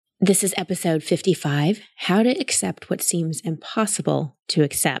This is episode 55, How to Accept What Seems Impossible to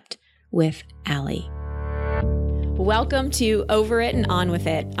Accept with Allie. Welcome to Over It and On With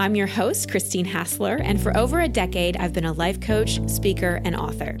It. I'm your host, Christine Hassler, and for over a decade, I've been a life coach, speaker, and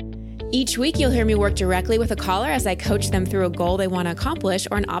author. Each week, you'll hear me work directly with a caller as I coach them through a goal they want to accomplish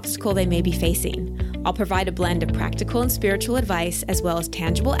or an obstacle they may be facing. I'll provide a blend of practical and spiritual advice, as well as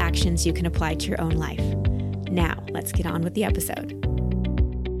tangible actions you can apply to your own life. Now, let's get on with the episode.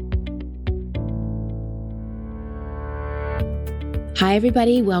 Hi,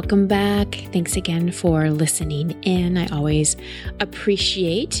 everybody. Welcome back. Thanks again for listening in. I always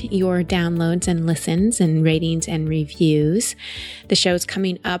appreciate your downloads and listens and ratings and reviews. The show's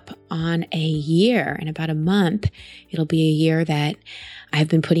coming up on a year. In about a month, it'll be a year that I've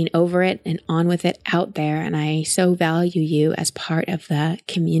been putting Over It and On With It out there, and I so value you as part of the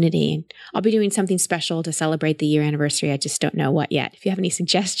community. I'll be doing something special to celebrate the year anniversary. I just don't know what yet. If you have any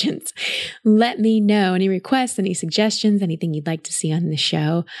suggestions, let me know. Any requests, any suggestions, anything you'd like to see on the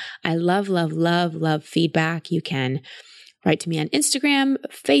show. I love feedback. You can write to me on Instagram,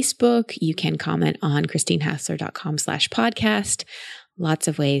 Facebook. You can comment on christinehassler.com/podcast. Lots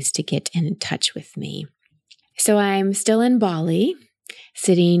of ways to get in touch with me. So I'm still in Bali,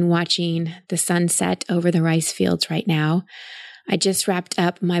 sitting watching the sunset over the rice fields right now. I just wrapped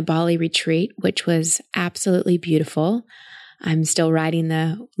up my Bali retreat, which was absolutely beautiful. I'm still riding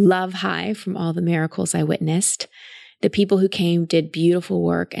the love high from all the miracles I witnessed. The people who came did beautiful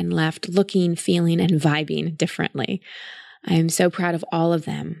work and left looking, feeling, and vibing differently. I am so proud of all of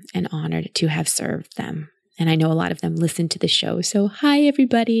them and honored to have served them. And I know a lot of them listen to the show. So hi,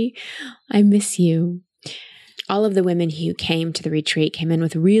 everybody. I miss you. All of the women who came to the retreat came in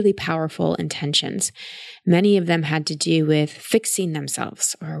with really powerful intentions. Many of them had to do with fixing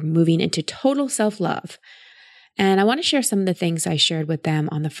themselves or moving into total self-love. And I want to share some of the things I shared with them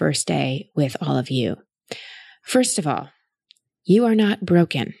on the first day with all of you. First of all, you are not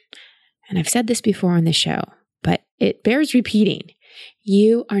broken. And I've said this before on the show, but it bears repeating.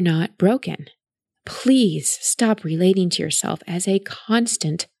 You are not broken. Please stop relating to yourself as a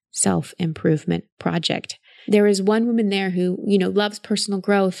constant self-improvement project. There is one woman there who, loves personal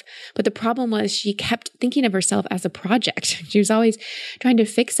growth, but the problem was she kept thinking of herself as a project. She was always trying to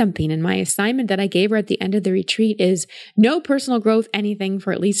fix something. And my assignment that I gave her at the end of the retreat is no personal growth anything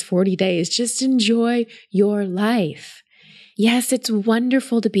for at least 40 days. Just enjoy your life. Yes, it's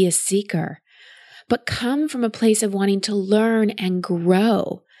wonderful to be a seeker, but come from a place of wanting to learn and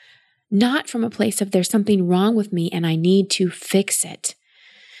grow, not from a place of there's something wrong with me and I need to fix it.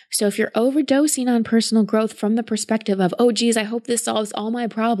 So if you're overdosing on personal growth from the perspective of, oh, geez, I hope this solves all my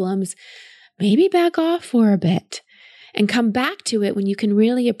problems, maybe back off for a bit and come back to it when you can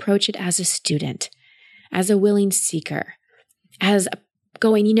really approach it as a student, as a willing seeker, as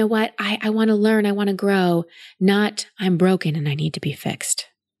going, you know what, I want to learn, I want to grow, not I'm broken and I need to be fixed.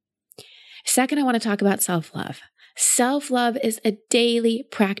 Second, I want to talk about self-love. Self-love is a daily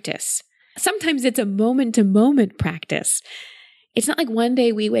practice. Sometimes it's a moment-to-moment practice. It's not like one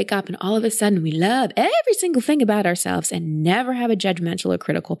day we wake up and all of a sudden we love every single thing about ourselves and never have a judgmental or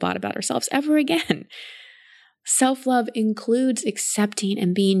critical thought about ourselves ever again. Self-love includes accepting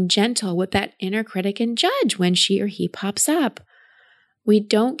and being gentle with that inner critic and judge when she or he pops up. We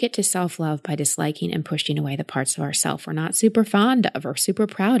don't get to self-love by disliking and pushing away the parts of ourselves we're not super fond of or super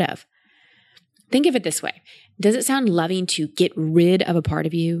proud of. Think of it this way. Does it sound loving to get rid of a part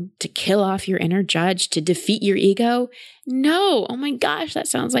of you, to kill off your inner judge, to defeat your ego? No. Oh my gosh, that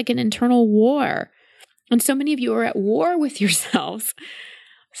sounds like an internal war. And so many of you are at war with yourselves.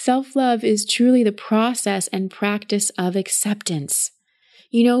 Self-love is truly the process and practice of acceptance.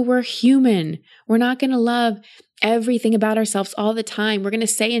 We're human. We're not going to love everything about ourselves all the time. We're going to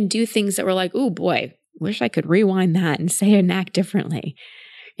say and do things that we're like, oh boy, wish I could rewind that and say and act differently.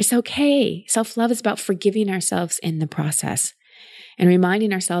 It's okay. Self-love is about forgiving ourselves in the process and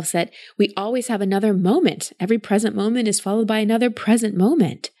reminding ourselves that we always have another moment. Every present moment is followed by another present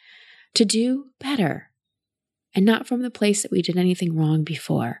moment to do better. And not from the place that we did anything wrong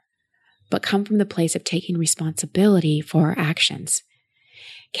before, but come from the place of taking responsibility for our actions.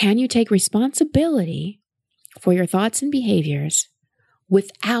 Can you take responsibility for your thoughts and behaviors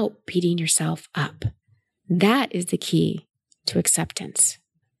without beating yourself up? That is the key to acceptance.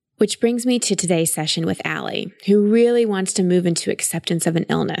 Which brings me to today's session with Allie, who really wants to move into acceptance of an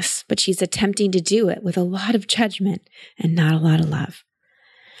illness, but she's attempting to do it with a lot of judgment and not a lot of love.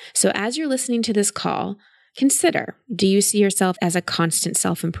 So as you're listening to this call, consider, do you see yourself as a constant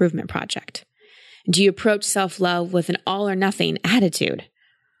self-improvement project? Do you approach self-love with an all or nothing attitude?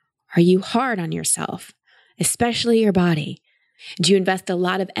 Are you hard on yourself, especially your body? Do you invest a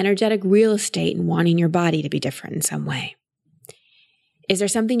lot of energetic real estate in wanting your body to be different in some way? Is there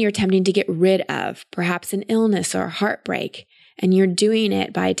something you're attempting to get rid of, perhaps an illness or a heartbreak, and you're doing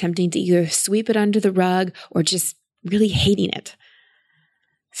it by attempting to either sweep it under the rug or just really hating it?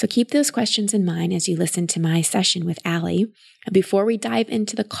 So keep those questions in mind as you listen to my session with Allie. And before we dive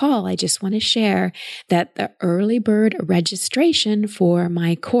into the call, I just want to share that the early bird registration for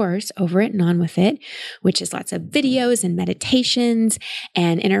my course over at Non With It, which is lots of videos and meditations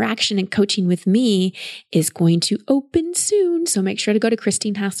and interaction and coaching with me, is going to open soon. So make sure to go to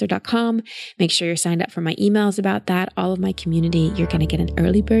christinehassler.com. Make sure you're signed up for my emails about that. All of my community, you're going to get an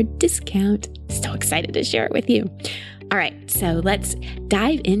early bird discount. So excited to share it with you. All right, so let's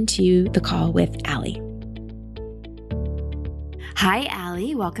dive into the call with Allie. Hi,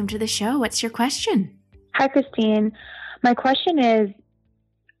 Allie. Welcome to the show. What's your question? Hi, Christine. My question is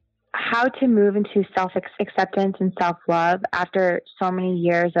how to move into self-acceptance and self-love after so many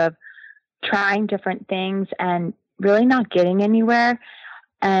years of trying different things and really not getting anywhere,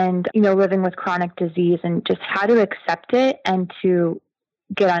 and, living with chronic disease, and just how to accept it and to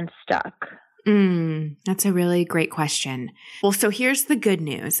get unstuck. That's a really great question. Well, so here's the good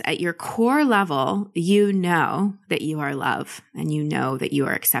news. At your core level, you know that you are love and you know that you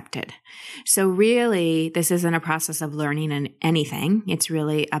are accepted. So really, this isn't a process of learning anything. It's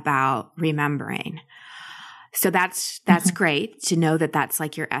really about remembering. So that's great to know that that's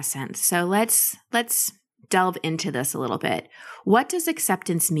like your essence. So let's delve into this a little bit. What does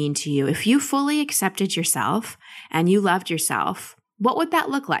acceptance mean to you? If you fully accepted yourself and you loved yourself, what would that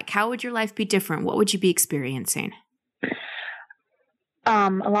look like? How would your life be different? What would you be experiencing? A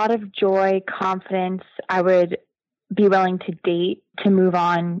lot of joy, confidence. I would be willing to date, to move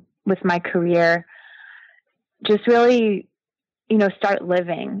on with my career. Just really, start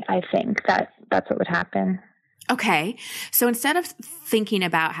living. I think that's what would happen. Okay. So instead of thinking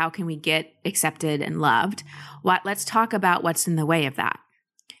about how can we get accepted and loved, let's talk about what's in the way of that.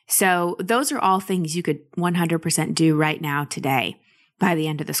 So those are all things you could 100% do right now today. By the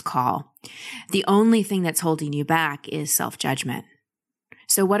end of this call, the only thing that's holding you back is self-judgment.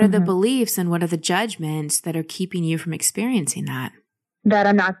 So what are the beliefs and what are the judgments that are keeping you from experiencing that? That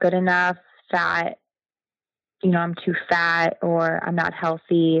I'm not good enough, that, I'm too fat, or I'm not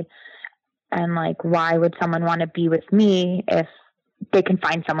healthy. And why would someone want to be with me if they can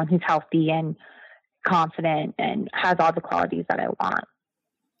find someone who's healthy and confident and has all the qualities that I want?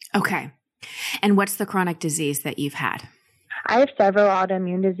 Okay. And what's the chronic disease that you've had? I have several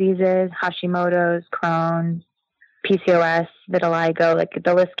autoimmune diseases: Hashimoto's, Crohn's, PCOS, vitiligo.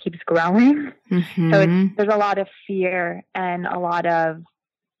 The list keeps growing. So there's a lot of fear and a lot of,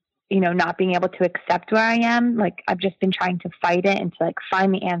 not being able to accept where I am. I've just been trying to fight it and to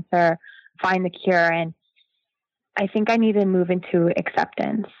find the answer, find the cure. And I think I need to move into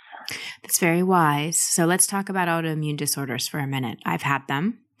acceptance. That's very wise. So let's talk about autoimmune disorders for a minute. I've had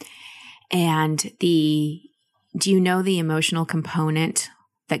them. And do you know the emotional component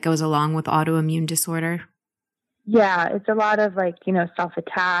that goes along with autoimmune disorder? Yeah, it's a lot of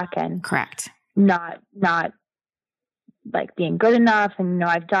self-attack and correct. Not being good enough. And,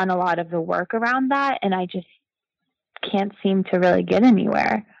 I've done a lot of the work around that and I just can't seem to really get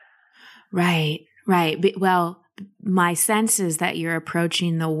anywhere. Right. Well, my sense is that you're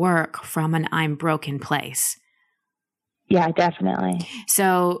approaching the work from an I'm broken place. Yeah, definitely.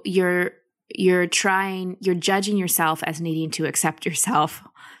 So you're judging yourself as needing to accept yourself.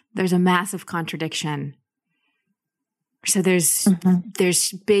 There's a massive contradiction. So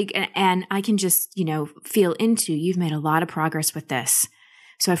there's big, and I can just, feel into, you've made a lot of progress with this.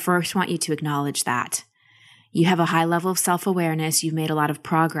 So I first want you to acknowledge that. You have a high level of self-awareness. You've made a lot of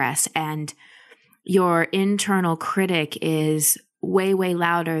progress, and your internal critic is way, way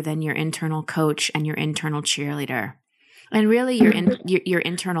louder than your internal coach and your internal cheerleader. And really your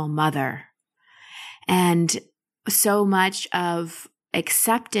internal mother. And so much of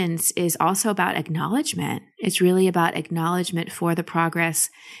acceptance is also about acknowledgement. It's really about acknowledgement for the progress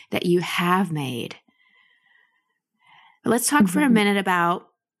that you have made. Let's talk for a minute about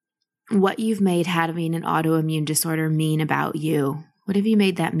what you've made having an autoimmune disorder mean about you. What have you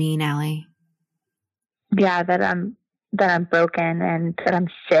made that mean, Allie? Yeah, that I'm broken and that I'm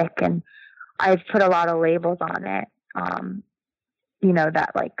sick, and I've put a lot of labels on it.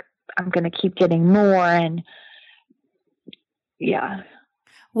 That I'm going to keep getting more. And yeah.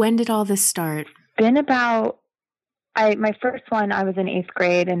 When did all this start? Been about, my first one, I was in 8th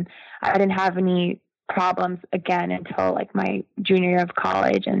grade and I didn't have any problems again until my junior year of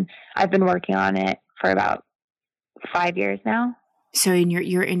college. And I've been working on it for about 5 years now. So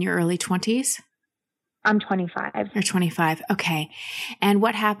you're in your early 20s? I'm 25. You're 25. Okay. And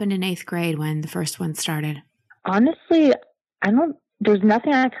what happened in 8th grade when the first one started? Honestly, there's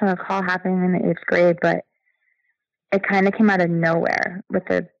nothing I can recall happening in the 8th grade, but it kind of came out of nowhere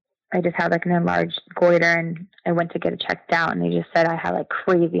I just had like an enlarged goiter, and I went to get it checked out, and they just said I had like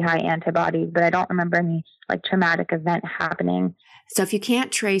crazy high antibodies, but I don't remember any like traumatic event happening. So if you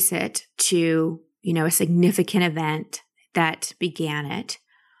can't trace it to, a significant event that began it,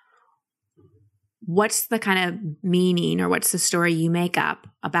 what's the kind of meaning or what's the story you make up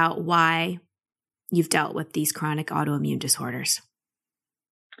about why you've dealt with these chronic autoimmune disorders?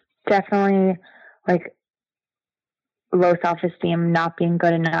 Definitely like low self-esteem, not being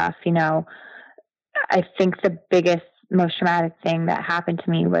good enough. I think the biggest, most traumatic thing that happened to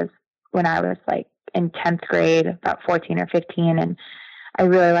me was when I was like in 10th grade, about 14 or 15. And I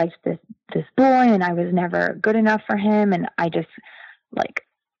really liked this boy, and I was never good enough for him. And I just like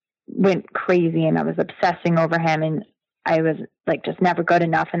went crazy, and I was obsessing over him, and I was like just never good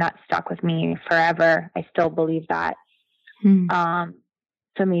enough. And that stuck with me forever. I still believe that.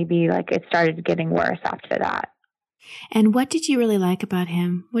 So maybe like it started getting worse after that. And what did you really like about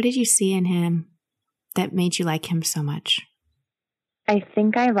him? What did you see in him that made you like him so much? I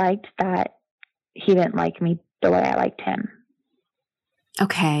think I liked that he didn't like me the way I liked him.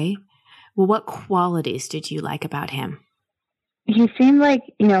 Okay. Well, what qualities did you like about him? He seemed like,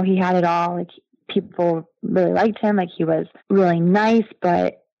 he had it all. Like people really liked him. Like he was really nice,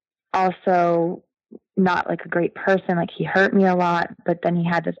 but also not like a great person. Like he hurt me a lot, but then he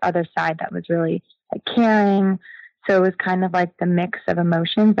had this other side that was really like caring. So it was kind of like the mix of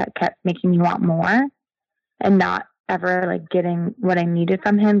emotions that kept making me want more, and not ever like getting what I needed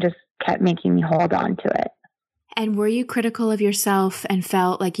from him, just kept making me hold on to it. And were you critical of yourself and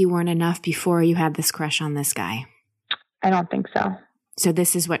felt like you weren't enough before you had this crush on this guy? I don't think so. So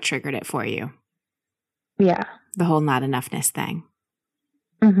this is what triggered it for you? Yeah. The whole not enoughness thing.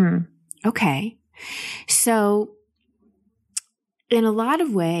 Mm-hmm. Okay. So in a lot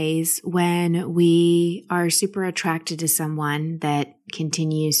of ways, when we are super attracted to someone that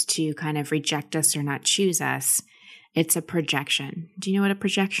continues to kind of reject us or not choose us, it's a projection. Do you know what a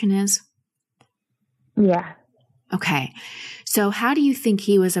projection is? Yeah. Okay. So how do you think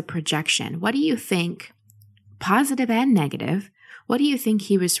he was a projection? What do you think, positive and negative, what do you think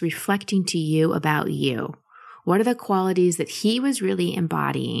he was reflecting to you about you? What are the qualities that he was really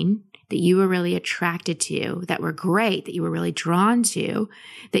embodying, that you were really attracted to, that were great, that you were really drawn to,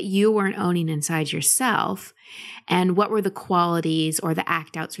 that you weren't owning inside yourself? And what were the qualities or the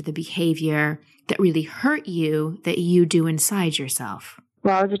act outs or the behavior that really hurt you that you do inside yourself?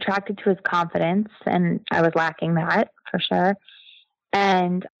 Well, I was attracted to his confidence, and I was lacking that for sure.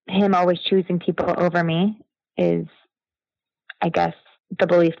 And him always choosing people over me is, I guess, the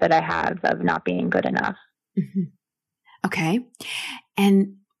belief that I have of not being good enough. Mm-hmm. Okay.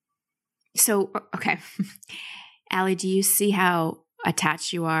 And so, okay. Allie, do you see how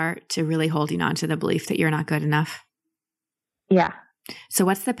attached you are to really holding on to the belief that you're not good enough? Yeah. So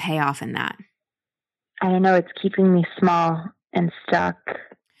what's the payoff in that? I don't know. It's keeping me small and stuck.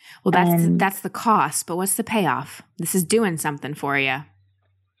 Well, that's the cost, but what's the payoff? This is doing something for you.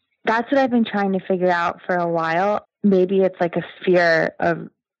 That's what I've been trying to figure out for a while. Maybe it's like a fear of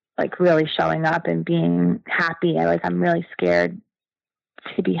like really showing up and being happy. I'm really scared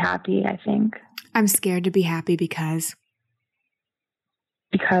to be happy, I think. I'm scared to be happy because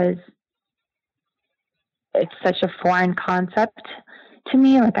it's such a foreign concept to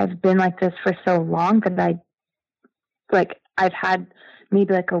me. Like I've been like this for so long that I've had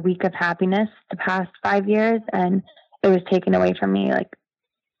maybe like a week of happiness the past 5 years, and it was taken away from me like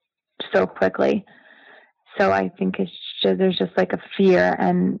so quickly. So I think there's just like a fear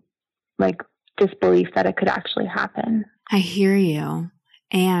and like disbelief that it could actually happen. I hear you.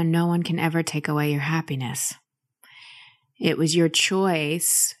 And no one can ever take away your happiness. It was your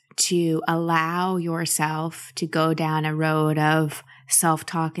choice to allow yourself to go down a road of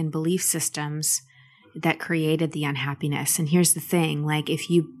self-talk and belief systems that created the unhappiness. And here's the thing, like if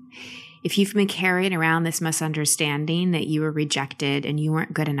you've been carrying around this misunderstanding that you were rejected and you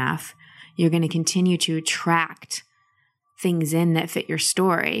weren't good enough, you're going to continue to attract things in that fit your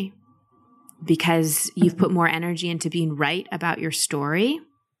story because you've put more energy into being right about your story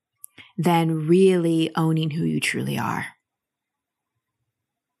than really owning who you truly are.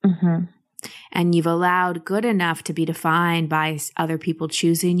 Mm-hmm. And you've allowed good enough to be defined by other people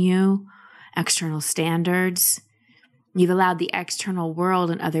choosing you, external standards. You've allowed the external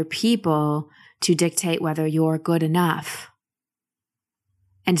world and other people to dictate whether you're good enough,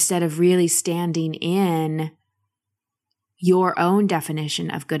 instead of really standing in your own definition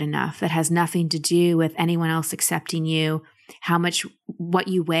of good enough that has nothing to do with anyone else accepting you, what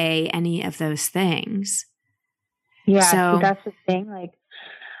you weigh, any of those things. Yeah, so that's the thing. Like,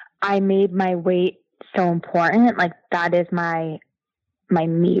 I made my weight so important. Like, that is my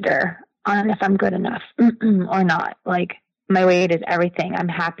meter on if I'm good enough or not. Like, my weight is everything. I'm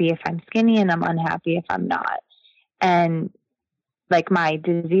happy if I'm skinny and I'm unhappy if I'm not. And like, my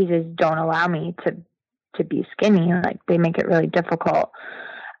diseases don't allow me to be skinny. Like, they make it really difficult.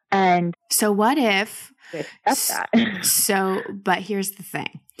 And so what if that's that? But here's the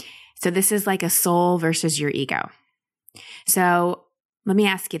thing. So this is like a soul versus your ego. So let me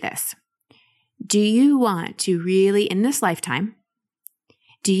ask you this. Do you want to really, in this lifetime,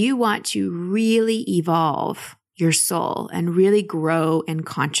 do you want to really evolve your soul and really grow in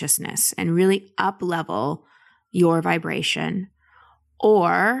consciousness and really up-level your vibration?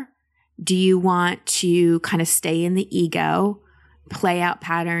 Or do you want to kind of stay in the ego, play out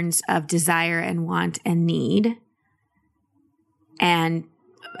patterns of desire and want and need, and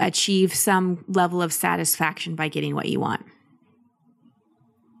achieve some level of satisfaction by getting what you want?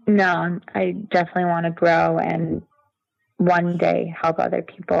 No, I definitely want to grow and one day help other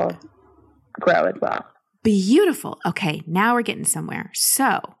people grow as well. Beautiful. Okay, now we're getting somewhere.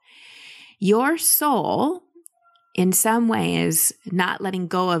 So your soul, in some way, is not letting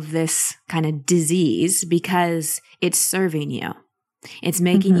go of this kind of disease because it's serving you. It's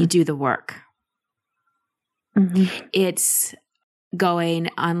making you do the work. It's going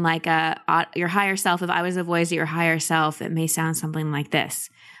on like your higher self. If I was a voice of your higher self, it may sound something like this.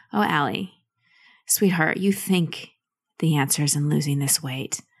 Oh, Allie, sweetheart, you think the answer is in losing this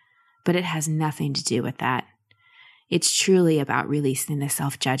weight, but it has nothing to do with that. It's truly about releasing the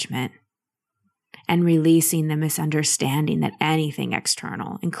self-judgment and releasing the misunderstanding that anything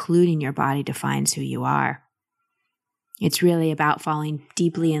external, including your body, defines who you are. It's really about falling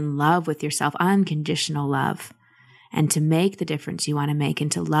deeply in love with yourself, unconditional love, and to make the difference you want to make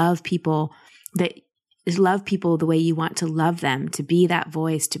and to love people the way you want to love them, to be that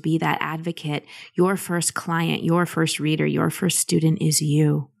voice, to be that advocate. Your first client, your first reader, your first student is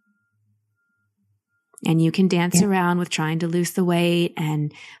you. And you can dance around with trying to lose the weight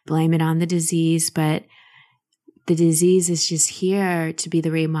and blame it on the disease, but the disease is just here to be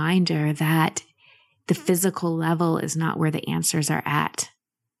the reminder that the physical level is not where the answers are at.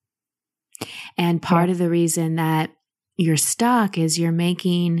 And part of the reason that you're stuck is you're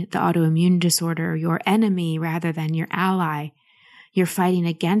making the autoimmune disorder your enemy rather than your ally. You're fighting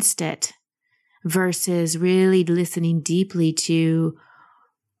against it versus really listening deeply to,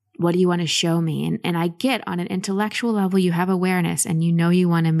 what do you want to show me? And I get, on an intellectual level, you have awareness and you know you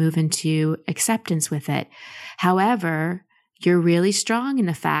want to move into acceptance with it. However, you're really strong in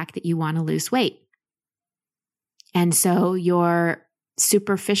the fact that you want to lose weight. And so your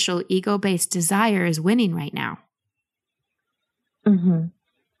superficial ego-based desire is winning right now. And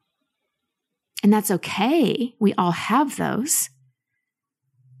that's okay. We all have those.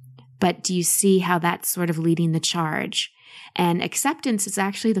 But do you see how that's sort of leading the charge? And acceptance is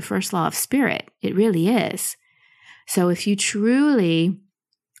actually the first law of spirit. It really is. So if you truly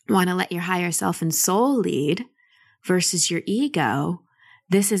want to let your higher self and soul lead versus your ego,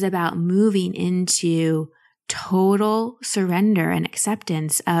 this is about moving into total surrender and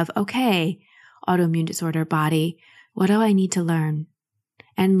acceptance of, okay, autoimmune disorder body, what do I need to learn?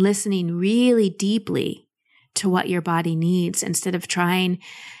 And listening really deeply to what your body needs instead of trying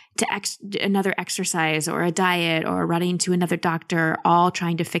to another exercise or a diet or running to another doctor, all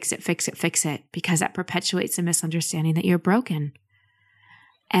trying to fix it, because that perpetuates the misunderstanding that you're broken.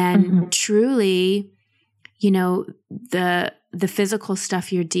 And truly, the physical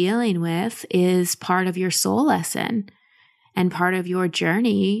stuff you're dealing with is part of your soul lesson and part of your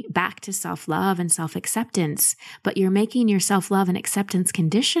journey back to self-love and self-acceptance. But you're making your self-love and acceptance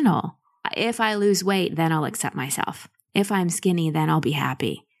conditional. If I lose weight, then I'll accept myself. If I'm skinny, then I'll be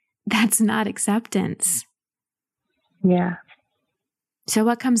happy. That's not acceptance. Yeah. So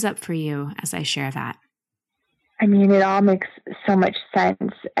what comes up for you as I share that? I mean, it all makes so much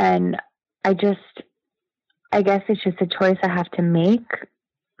sense. And I guess it's just a choice I have to make.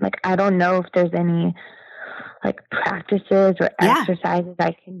 Like, I don't know if there's any practices or exercises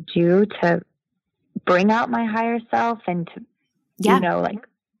I can do to bring out my higher self and to,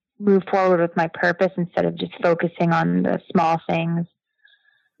 move forward with my purpose instead of just focusing on the small things.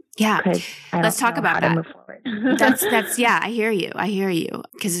 Yeah. Let's talk about that. That's I hear you.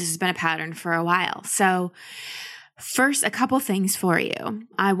 Because this has been a pattern for a while. So first, a couple things for you.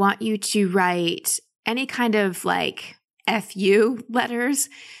 I want you to write any kind of FU letters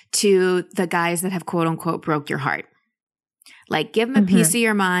to the guys that have quote unquote broke your heart. Like give them a piece of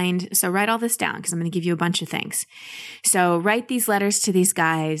your mind. So write all this down because I'm going to give you a bunch of things. So write these letters to these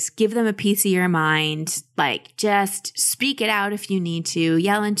guys, give them a piece of your mind, like just speak it out if you need to,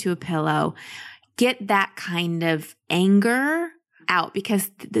 yell into a pillow, get that kind of anger out,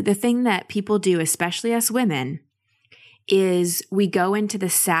 because the thing that people do, especially us women, is we go into the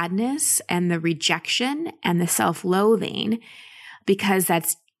sadness and the rejection and the self-loathing because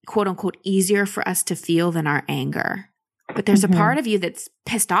that's quote unquote easier for us to feel than our anger. But there's a part of you that's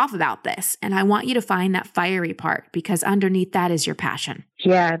pissed off about this. And I want you to find that fiery part because underneath that is your passion.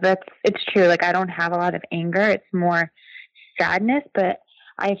 Yeah, it's true. Like I don't have a lot of anger. It's more sadness, but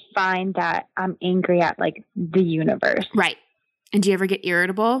I find that I'm angry at like the universe. Right. And do you ever get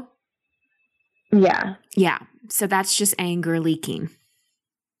irritable? Yeah. Yeah. So that's just anger leaking.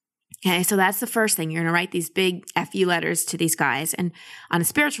 Okay, so that's the first thing. You're going to write these big FU letters to these guys. And on a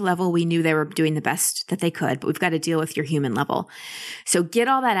spiritual level, we knew they were doing the best that they could, but we've got to deal with your human level. So get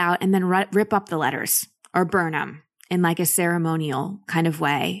all that out and then rip up the letters or burn them in like a ceremonial kind of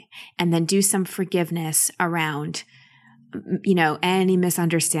way. And then do some forgiveness around, any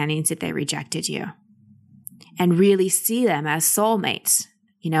misunderstandings that they rejected you. And really see them as soulmates.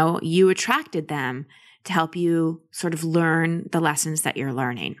 You attracted them to help you sort of learn the lessons that you're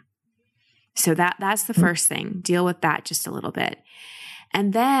learning. So that's the first thing. Deal with that just a little bit.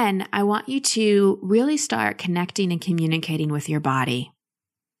 And then I want you to really start connecting and communicating with your body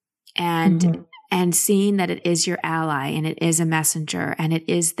and seeing that it is your ally and it is a messenger and it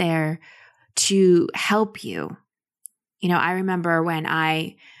is there to help you. I remember when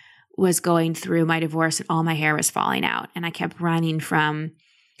I was going through my divorce and all my hair was falling out and I kept running from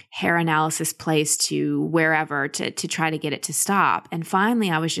hair analysis place to wherever to try to get it to stop. And finally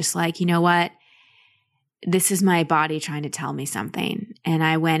I was just like, you know what? This is my body trying to tell me something. And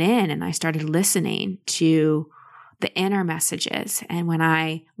I went in and I started listening to the inner messages. And when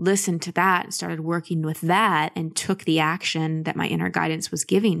I listened to that and started working with that and took the action that my inner guidance was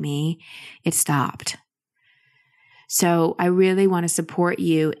giving me, it stopped. So I really want to support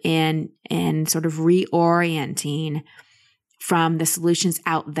you in sort of reorienting from the solutions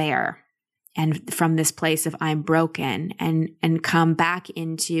out there and from this place of I'm broken and come back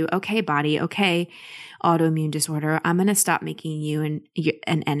into, okay, body, okay, autoimmune disorder, I'm going to stop making you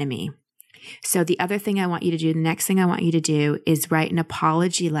an enemy. So the other thing I want you to do, the next thing I want you to do is write an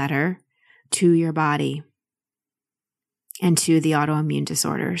apology letter to your body and to the autoimmune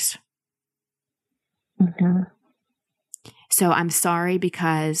disorders. So I'm sorry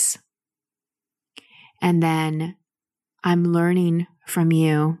because, and then I'm learning from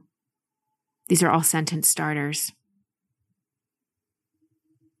you. These are all sentence starters.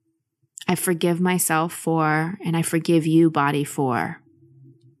 I forgive myself for, and I forgive you, body, for.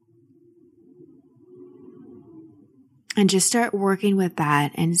 And just start working with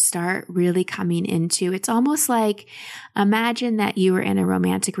that and start really coming into, it's almost like, imagine that you were in a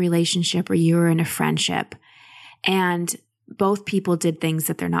romantic relationship or you were in a friendship and both people did things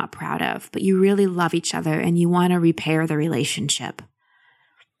that they're not proud of, but you really love each other and you want to repair the relationship.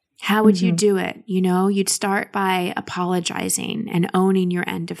 How would you do it? You'd start by apologizing and owning your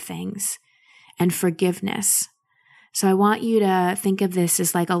end of things and forgiveness. So I want you to think of this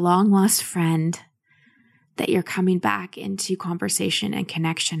as like a long lost friend that you're coming back into conversation and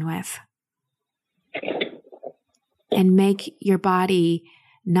connection with. And make your body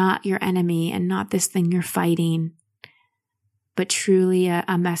not your enemy and not this thing you're fighting, but truly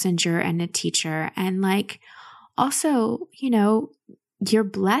a messenger and a teacher. And like, also, you're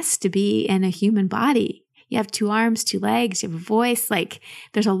blessed to be in a human body. You have 2 arms, 2 legs, you have a voice. Like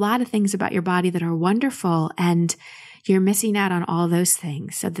there's a lot of things about your body that are wonderful and you're missing out on all those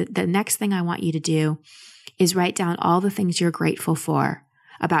things. So the next thing I want you to do is write down all the things you're grateful for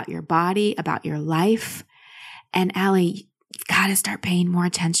about your body, about your life. And Allie, you've got to start paying more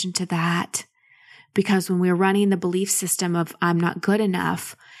attention to that. Because when we're running the belief system of I'm not good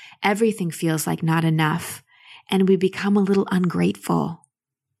enough, everything feels like not enough. And we become a little ungrateful.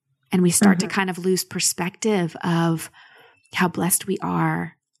 And we start to kind of lose perspective of how blessed we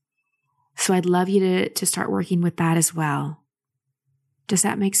are. So I'd love you to start working with that as well. Does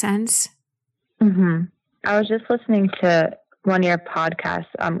that make sense? I was just listening to one of your podcasts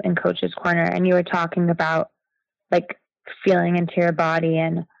in Coach's Corner, and you were talking about like feeling into your body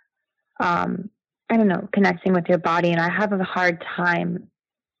and I don't know, connecting with your body. And I have a hard time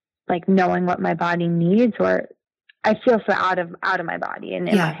like knowing what my body needs, or I feel so out of my body and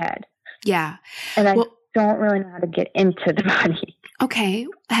in my head. Yeah. And I don't really know how to get into the body. Okay.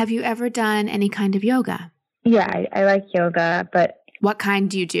 Have you ever done any kind of yoga? Yeah, I like yoga, but... What kind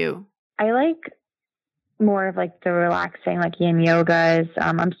do you do? I like more of like the relaxing, like yin yogas.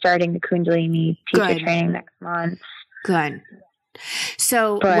 I'm starting the Kundalini teacher training next month. Good.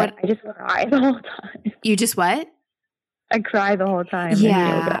 So but I just cry the whole time. You just what? I cry the whole time.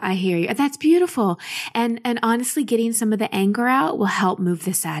 Yeah, I hear you. That's beautiful. And honestly, getting some of the anger out will help move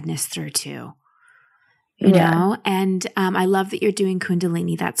the sadness through too. You know? And I love that you're doing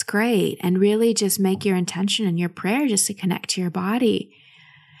Kundalini. That's great. And really just make your intention and your prayer just to connect to your body.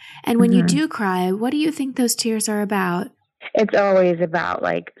 And when you do cry, what do you think those tears are about? It's always about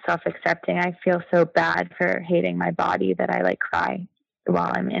like self-accepting. I feel so bad for hating my body that I like cry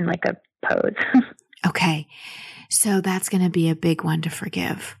while I'm in like a pose. Okay. So that's going to be a big one to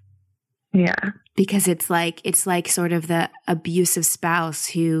forgive. Yeah. Because it's like sort of the abusive spouse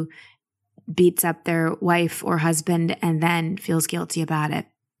who beats up their wife or husband and then feels guilty about it.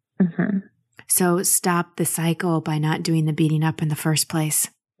 Mm-hmm. So stop the cycle by not doing the beating up in the first place.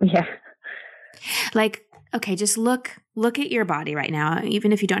 Yeah. Like, okay, just look at your body right now.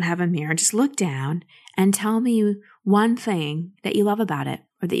 Even if you don't have a mirror, just look down and tell me one thing that you love about it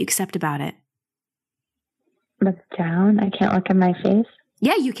or that you accept about it. Look down? I can't look at my face?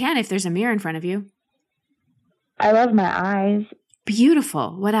 Yeah, you can if there's a mirror in front of you. I love my eyes.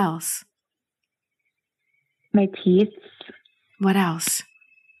 Beautiful. What else? My teeth. What else?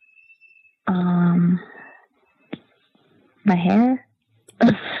 My hair.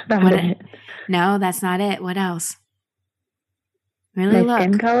 No, that's not it. What else? Really my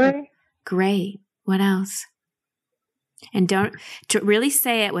skin color. Great. What else? And don't really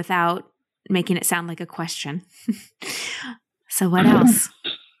say it without making it sound like a question. So what else?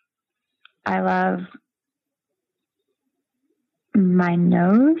 I love my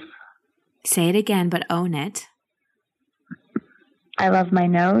nose. Say it again, but own it. I love my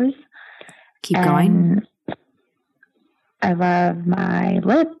nose. Keep going. I love my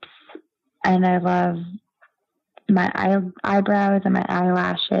lips, and I love my eyebrows and my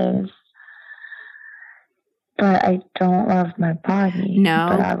eyelashes. But I don't love my body.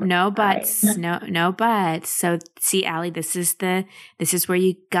 No buts. No buts. So see, Allie, this is where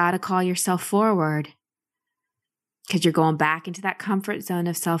you gotta call yourself forward. Because you're going back into that comfort zone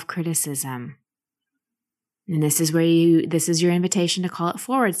of self-criticism. And this is your invitation to call it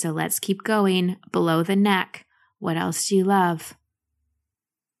forward. So let's keep going below the neck. What else do you love?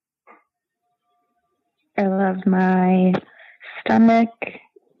 I love my stomach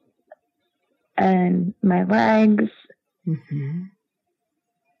and my legs and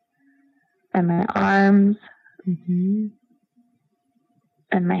my arms and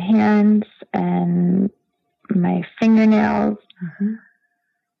my hands and my fingernails.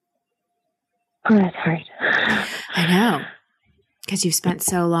 Oh, that's hard. I know, because you've spent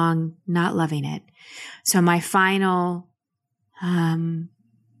so long not loving it. So my final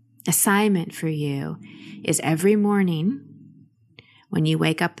assignment for you is every morning when you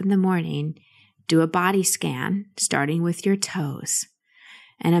wake up in the morning, do a body scan starting with your toes.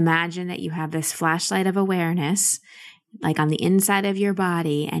 And imagine that you have this flashlight of awareness like on the inside of your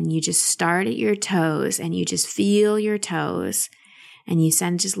body, and you just start at your toes and you just feel your toes. And you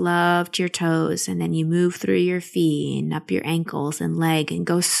send just love to your toes, and then you move through your feet and up your ankles and leg and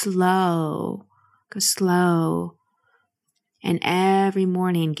go slow. Go slow. And every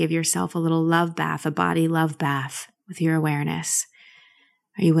morning, give yourself a little love bath, a body love bath with your awareness.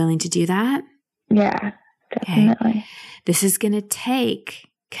 Are you willing to do that? Yeah, definitely. Okay. This is going to take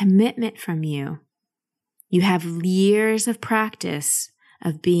commitment from you. You have years of practice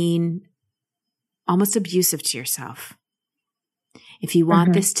of being almost abusive to yourself. If you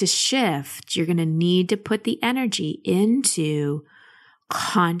want this to shift, you're going to need to put the energy into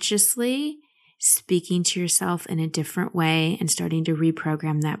consciously speaking to yourself in a different way and starting to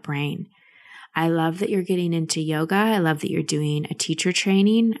reprogram that brain. I love that you're getting into yoga. I love that you're doing a teacher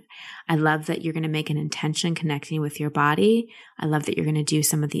training. I love that you're going to make an intention connecting with your body. I love that you're going to do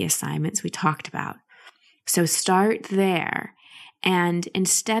some of the assignments we talked about. So start there. And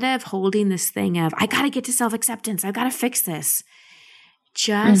instead of holding this thing of, I got to get to self-acceptance, I've got to fix this,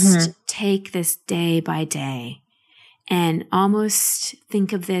 just take this day by day and almost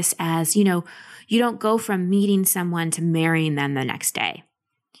think of this as, you don't go from meeting someone to marrying them the next day.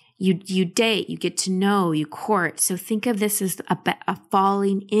 You date, you get to know, you court. So think of this as a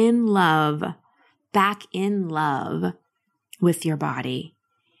falling in love, back in love with your body,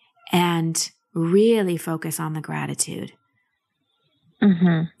 and really focus on the gratitude.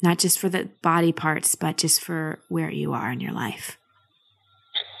 Not just for the body parts, but just for where you are in your life.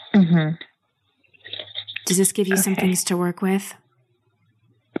 Does this give you some things to work with?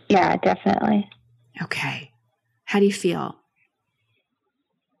 Yeah, definitely. Okay. How do you feel?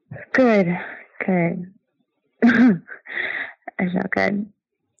 Good. I feel good.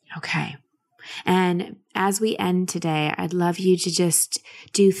 Okay. And as we end today, I'd love you to just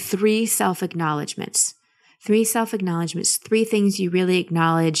do 3 self-acknowledgements. 3 self-acknowledgements, 3 things you really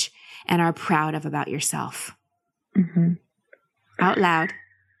acknowledge and are proud of about yourself. Mm-hmm. Out loud.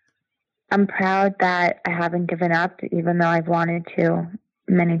 I'm proud that I haven't given up, even though I've wanted to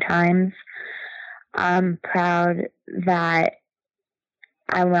many times. I'm proud that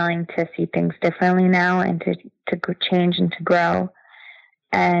I'm willing to see things differently now and to change and to grow.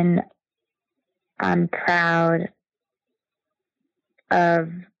 And I'm proud of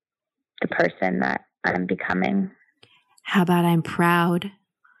the person that I'm becoming. How about I'm proud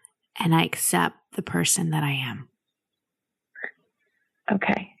and I accept the person that I am?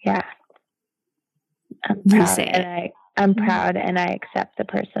 Okay, yeah. I'm proud and I accept the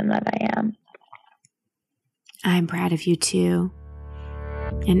person that I am. I'm proud of you too.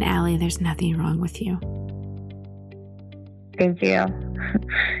 And Allie, there's nothing wrong with you. Thank you.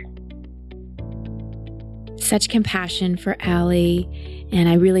 Such compassion for Allie, and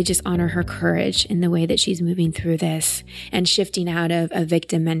I really just honor her courage in the way that she's moving through this and shifting out of a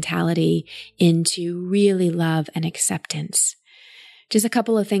victim mentality into really love and acceptance. Just a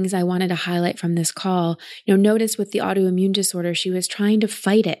couple of things I wanted to highlight from this call. Notice with the autoimmune disorder, she was trying to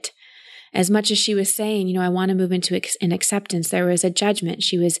fight it. As much as she was saying, I want to move into an acceptance, there was a judgment.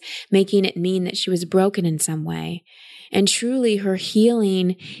 She was making it mean that she was broken in some way. And truly, her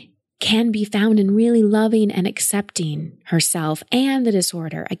healing can be found in really loving and accepting herself and the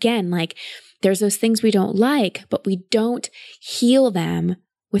disorder. Again, there's those things we don't like, but we don't heal them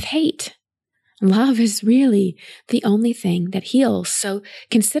with hate. Love is really the only thing that heals. So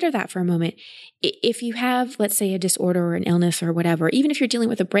consider that for a moment. If you have, let's say, a disorder or an illness or whatever, even if you're dealing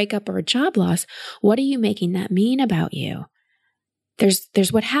with a breakup or a job loss, what are you making that mean about you?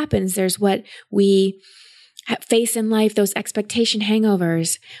 There's what happens. There's what we face in life, those expectation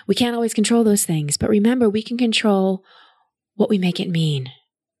hangovers. We can't always control those things, but remember, we can control what we make it mean.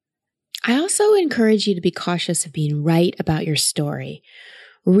 I also encourage you to be cautious of being right about your story.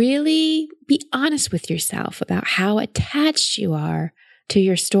 Really be honest with yourself about how attached you are to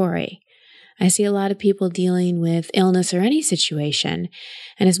your story. I see a lot of people dealing with illness or any situation,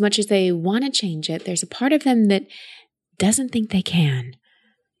 and as much as they want to change it, there's a part of them that doesn't think they can.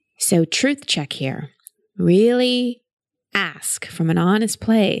 So truth check here. Really ask from an honest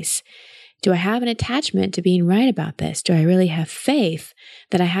place, do I have an attachment to being right about this? Do I really have faith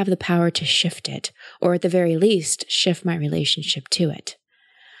that I have the power to shift it, or at the very least, shift my relationship to it?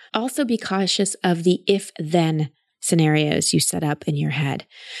 Also be cautious of the if-then scenarios you set up in your head.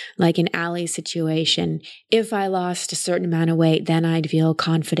 Like in Allie's situation, if I lost a certain amount of weight, then I'd feel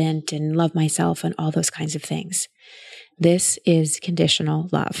confident and love myself and all those kinds of things. This is conditional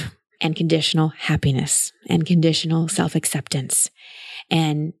love and conditional happiness and conditional self-acceptance.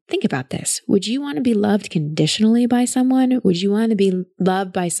 And think about this. Would you want to be loved conditionally by someone? Would you want to be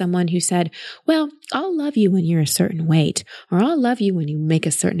loved by someone who said, well, I'll love you when you're a certain weight, or I'll love you when you make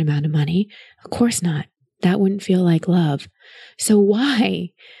a certain amount of money? Of course not. That wouldn't feel like love. So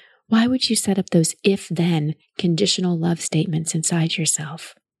why would you set up those if-then conditional love statements inside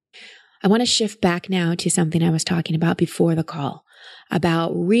yourself? I want to shift back now to something I was talking about before the call,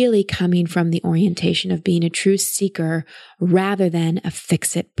 about really coming from the orientation of being a true seeker rather than a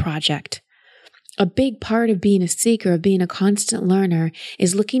fix-it project. A big part of being a seeker, of being a constant learner,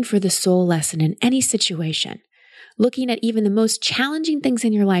 is looking for the soul lesson in any situation, looking at even the most challenging things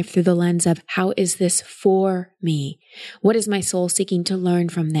in your life through the lens of, how is this for me? What is my soul seeking to learn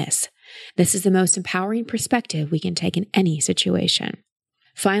from this? This is the most empowering perspective we can take in any situation.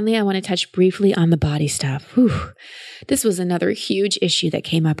 Finally, I want to touch briefly on the body stuff. This was another huge issue that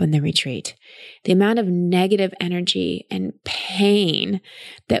came up in the retreat. The amount of negative energy and pain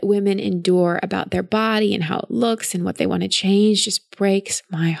that women endure about their body and how it looks and what they want to change just breaks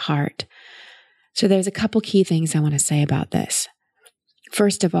my heart. So there's a couple key things I want to say about this.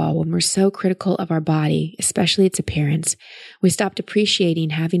 First of all, when we're so critical of our body, especially its appearance, we stopped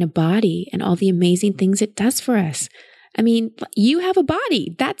appreciating having a body and all the amazing things it does for us. I mean, you have a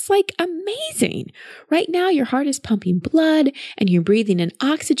body. That's amazing. Right now, your heart is pumping blood and you're breathing in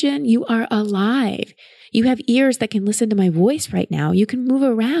oxygen. You are alive. You have ears that can listen to my voice right now. You can move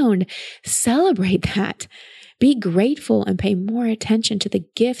around. Celebrate that. Be grateful and pay more attention to the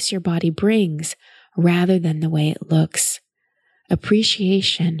gifts your body brings rather than the way it looks.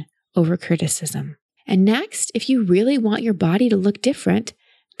 Appreciation over criticism. And next, if you really want your body to look different,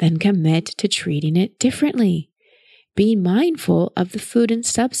 then commit to treating it differently. Be mindful of the food and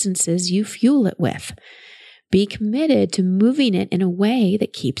substances you fuel it with. Be committed to moving it in a way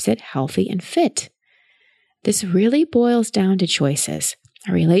that keeps it healthy and fit. This really boils down to choices.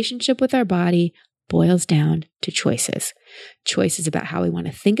 Our relationship with our body boils down to choices. Choices about how we want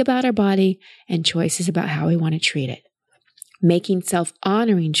to think about our body and choices about how we want to treat it. Making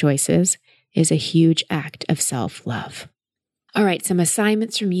self-honoring choices is a huge act of self-love. All right, some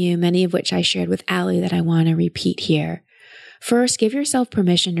assignments from you, many of which I shared with Allie that I want to repeat here. First, give yourself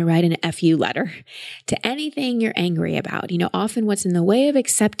permission to write an FU letter to anything you're angry about. Often what's in the way of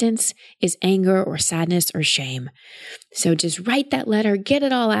acceptance is anger or sadness or shame. So just write that letter, get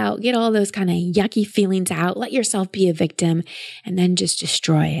it all out, get all those kind of yucky feelings out, let yourself be a victim, and then just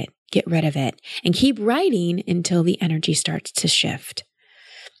destroy it, get rid of it, and keep writing until the energy starts to shift.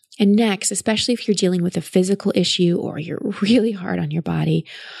 And next, especially if you're dealing with a physical issue or you're really hard on your body,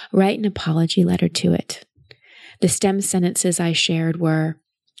 write an apology letter to it. The stem sentences I shared were,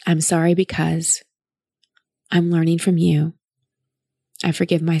 I'm sorry because, I'm learning from you, I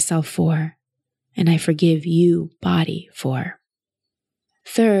forgive myself for, and I forgive you, body, for.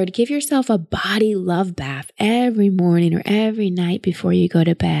 Third, give yourself a body love bath every morning or every night before you go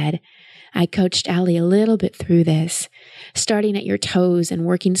to bed. I coached Allie a little bit through this, starting at your toes and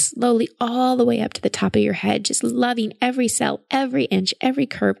working slowly all the way up to the top of your head, just loving every cell, every inch, every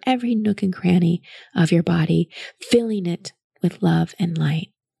curve, every nook and cranny of your body, filling it with love and light.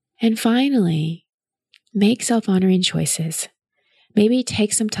 And finally, make self-honoring choices. Maybe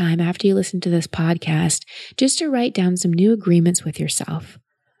take some time after you listen to this podcast just to write down some new agreements with yourself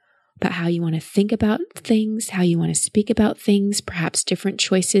about how you want to think about things, how you want to speak about things, perhaps different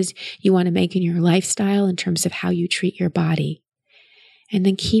choices you want to make in your lifestyle in terms of how you treat your body. And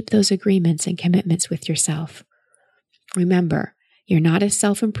then keep those agreements and commitments with yourself. Remember, you're not a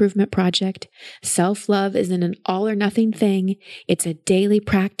self-improvement project. Self-love isn't an all or nothing thing. It's a daily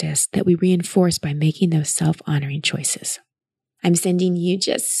practice that we reinforce by making those self-honoring choices. I'm sending you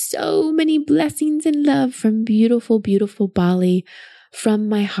just so many blessings and love from beautiful, beautiful Bali, from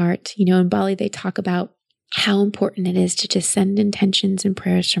my heart. In Bali, they talk about how important it is to just send intentions and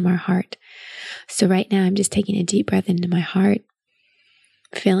prayers from our heart. So right now, I'm just taking a deep breath into my heart,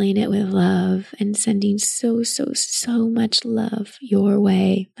 filling it with love and sending so much love your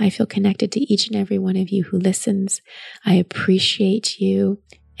way. I feel connected to each and every one of you who listens. I appreciate you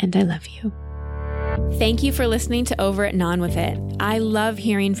and I love you. Thank you for listening to Over It and On With It. I love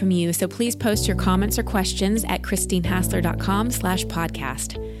hearing from you, so please post your comments or questions at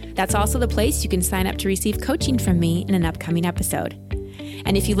christinehassler.com/podcast. That's also the place you can sign up to receive coaching from me in an upcoming episode.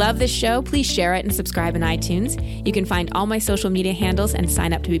 And if you love this show, please share it and subscribe in iTunes. You can find all my social media handles and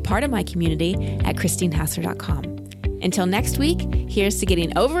sign up to be part of my community at christinehassler.com. Until next week, here's to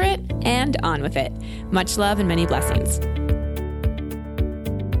getting over it and on with it. Much love and many blessings.